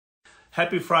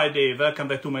Happy Friday, welcome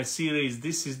back to my series.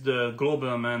 This is the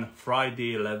Global Man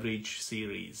Friday Leverage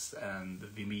series, and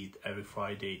we meet every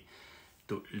Friday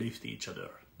to lift each other.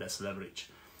 That's leverage.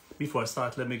 Before I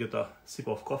start, let me get a sip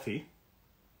of coffee.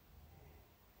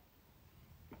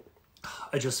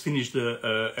 I just finished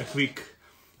a quick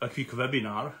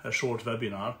webinar, a short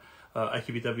webinar. I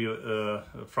keep it every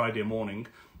Friday morning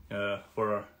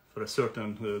for a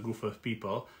certain group of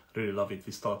people. Really love it.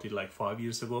 We started like 5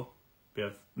 years ago. We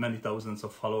have many thousands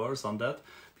of followers on that.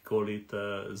 We call it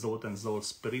Zolt and Zolt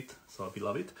Spirit, so we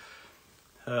love it.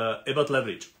 About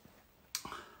leverage.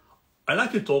 I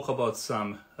like to talk about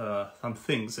some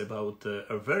things about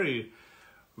a very,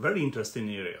 very interesting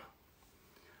area.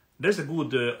 There's a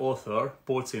good author,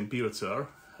 Paul Zane Pilzer,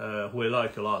 who I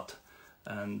like a lot.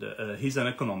 And he's an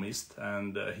economist,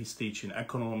 and he's teaching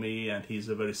economy, and he's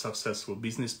a very successful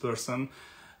business person.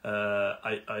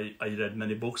 I read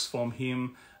many books from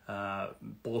him.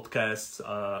 Podcasts,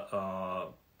 I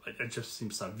just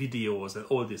seen some videos and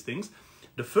all these things.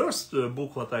 The first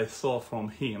book what I saw from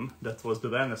him, that was The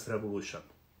Wellness Revolution.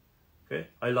 Okay,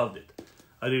 I loved it.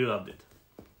 I really loved it.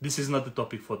 This is not the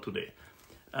topic for today.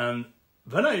 And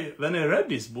when I read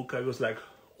this book, I was like,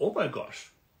 oh my gosh,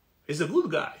 he's a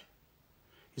good guy.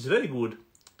 He's a very good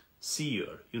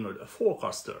seer, a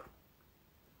forecaster.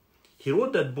 He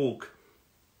wrote that book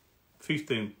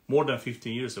more than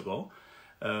 15 years ago.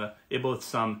 About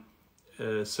some,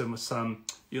 when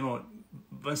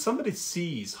somebody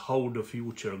sees how the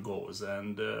future goes,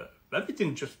 and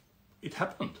everything it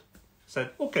happened.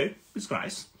 Said, okay, it's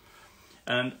nice.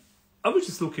 And I was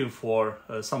just looking for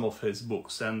some of his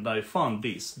books, and I found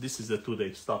this. This is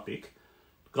today's topic.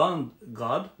 God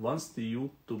wants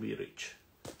you to be rich.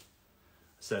 I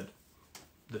said,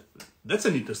 that's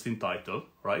an interesting title,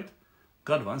 right?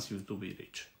 God wants you to be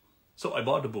rich. So I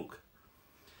bought the book.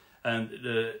 And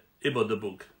about the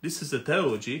book, this is the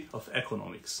theology of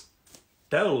economics.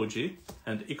 Theology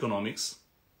and economics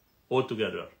all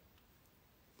together.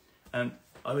 And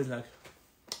I was like,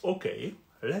 okay,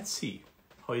 let's see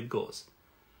how it goes.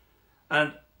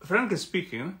 And frankly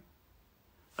speaking,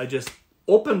 I just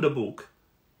opened the book.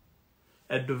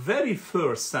 At the very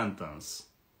first sentence,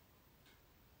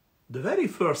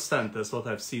 what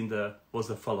I've seen there was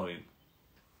the following.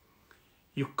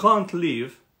 You can't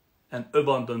live an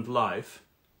abundant life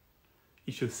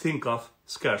if you think of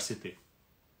scarcity.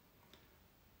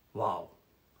 Wow.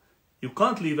 You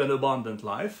can't live an abundant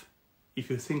life if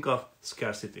you think of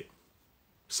scarcity.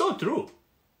 So true.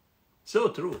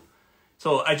 So true.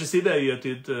 So I just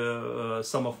evaluated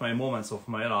some of my moments of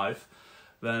my life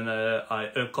when I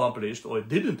accomplished or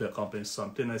didn't accomplish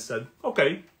something. I said,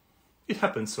 okay, it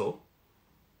happened so.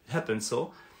 It happened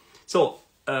so. So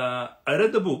I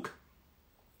read the book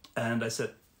and I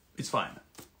said, it's fine.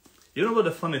 You know what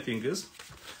the funny thing is?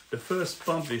 The first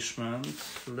publishment,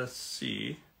 let's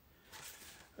see,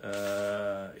 it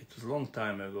was a long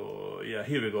time ago. Yeah,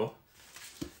 here we go.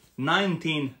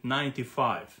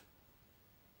 1995.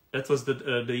 That was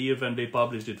the year when they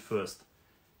published it first.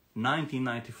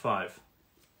 1995.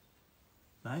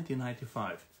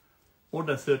 1995. More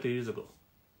than 30 years ago.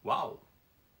 Wow.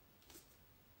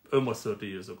 Almost 30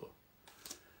 years ago.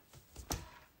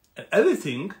 And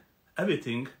everything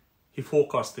he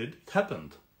forecasted, it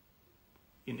happened.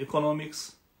 In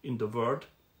economics, in the world.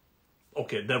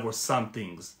 Okay, there were some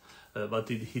things, but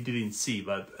he didn't see,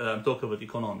 but I'm talking about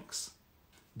economics.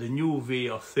 The new way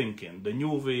of thinking, the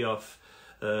new way of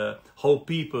how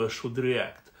people should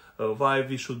react, why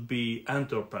we should be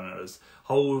entrepreneurs,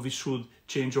 how we should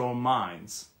change our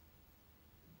minds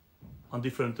on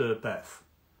different paths.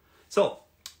 So,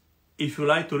 if you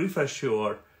like to refresh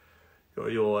your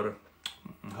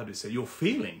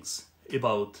feelings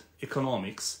about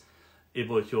economics,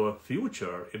 about your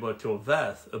future, about your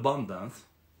wealth, abundance,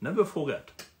 never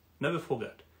forget,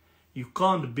 you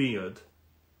can't build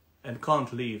and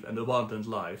can't live an abundant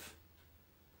life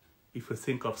if you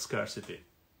think of scarcity.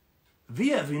 We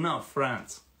have enough,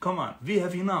 friends. Come on, we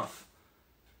have enough.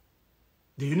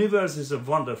 The universe is a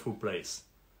wonderful place.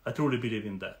 I truly believe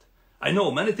in that. I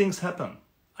know many things happen.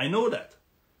 I know that.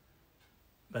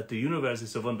 But the universe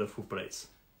is a wonderful place.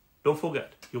 Don't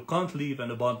forget, you can't live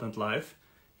an abundant life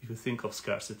if you think of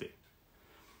scarcity.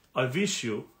 I wish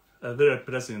you a very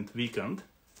pleasant weekend.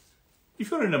 If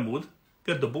you're in a mood,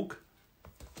 get the book,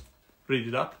 read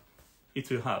it up, it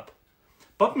will help.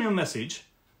 Pop me a message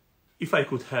if I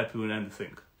could help you in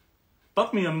anything.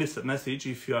 Pop me a message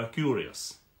if you are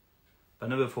curious. But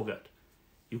never forget,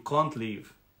 we can't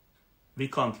live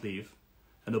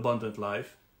an abundant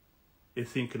life if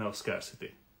thinking of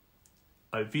scarcity.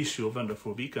 I wish you a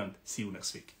wonderful weekend. See you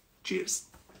next week. Cheers.